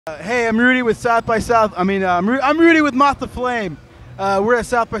Hey, I'm Rudy with I'm Rudy with Moth the Flame. We're at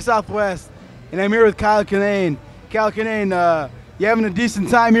South by Southwest, and I'm here with Kyle Kinane. Kyle Kinane, you having a decent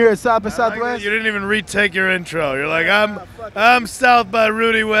time here at South by Southwest? You didn't even retake your intro. You're like, I'm South by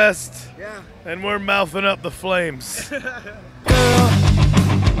Rudy West, and we're mouthing up the flames. Girl,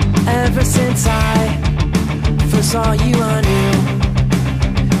 ever since I first saw you, I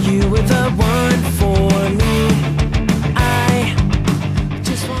knew you were the one for me.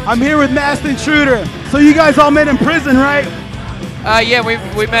 I'm here with Masked Intruder. So you guys all met in prison, right? Yeah, we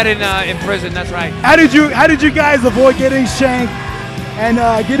met in prison. That's right. How did you guys avoid getting shanked and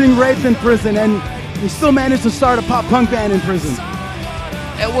getting raped in prison, and you still managed to start a pop punk band in prison?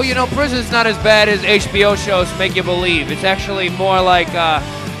 Well, you know, prison's not as bad as HBO shows make you believe. It's actually more like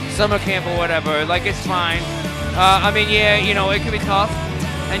summer camp or whatever. Like, it's fine. I mean, yeah, you know, it can be tough,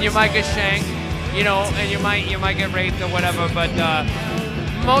 and you might get shanked, you know, and you might get raped or whatever. But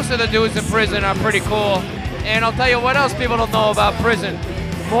most of the dudes in prison are pretty cool. And I'll tell you what else people don't know about prison.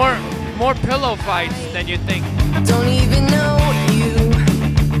 More pillow fights than you think. Don't even know you.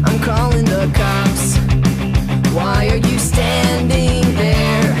 I'm calling the cops. Why are you standing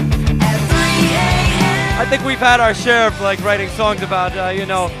there at 3 a.m.? I think we've had our share of like writing songs about you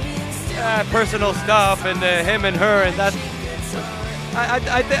know, personal stuff and him and her, and that's.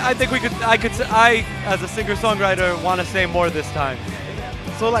 I think I as a singer-songwriter want to say more this time.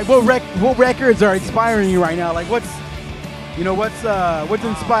 So like, what records are inspiring you right now? Like, what's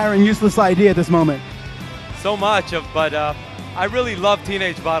inspiring Useless Idea at this moment? So much of, but I really love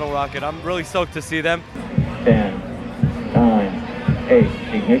Teenage Bottlerocket. I'm really stoked to see them. 10, 9, 8.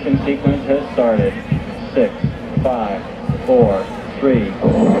 Ignition sequence has started. 6, 5, 4, 3.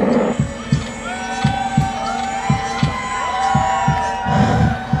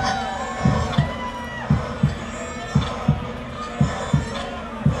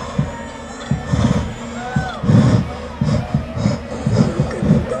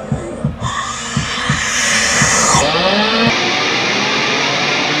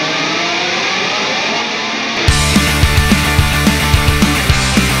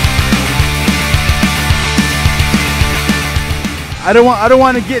 I don't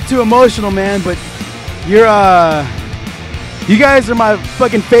want to get too emotional, man, but you guys are my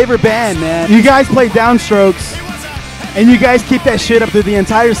fucking favorite band, man. You guys play Downstrokes, and you guys keep that shit up through the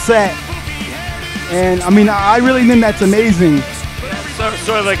entire set. And I mean, I really think that's amazing.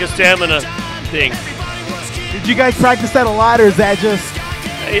 Sort of like a stamina thing. Did you guys practice that a lot, or is that just?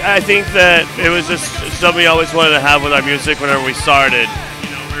 I think that it was just something we always wanted to have with our music whenever we started.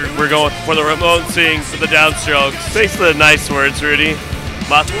 We're going for the remote sing for the Downstrokes. Basically the nice words, Rudy.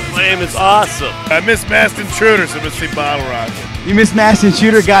 Moth the Flame is awesome. I miss Masked Intruder, so let's see Bottlerocket. You miss Masked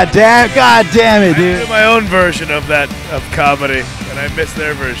Intruder? God damn it, dude. I did my own version of that comedy, and I miss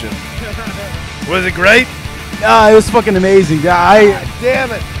their version. Was it great? It was fucking amazing. God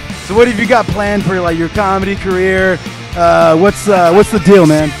damn it. So what have you got planned for like your comedy career? What's the deal,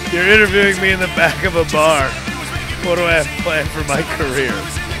 man? You're interviewing me in the back of a bar. What do I have planned for my career?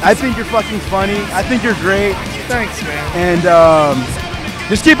 I think you're fucking funny. I think you're great. Thanks, man. And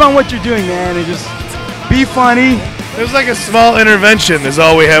just keep on what you're doing, man, and just be funny. It was like a small intervention is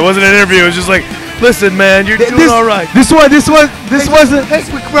all we had. It wasn't an interview. It was just like, listen, man, you're doing all right. This wasn't. Hey,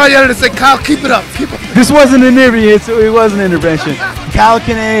 we brought you out to say, Kyle, keep it up. Keep it. This wasn't an interview. It was an intervention. Kyle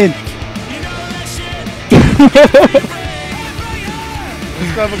Kinane.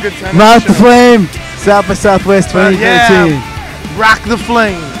 Let's have a good time. Moth the Flame. South by Southwest 2013. Yeah. Rock the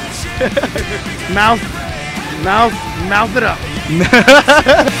flames. mouth it up.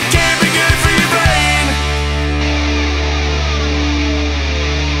 Can't be good for your brain.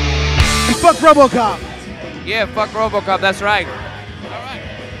 And fuck RoboCop. Yeah, fuck RoboCop. That's right.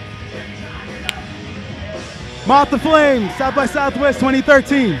 Moth the Flame. South by Southwest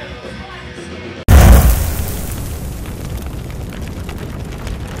 2013.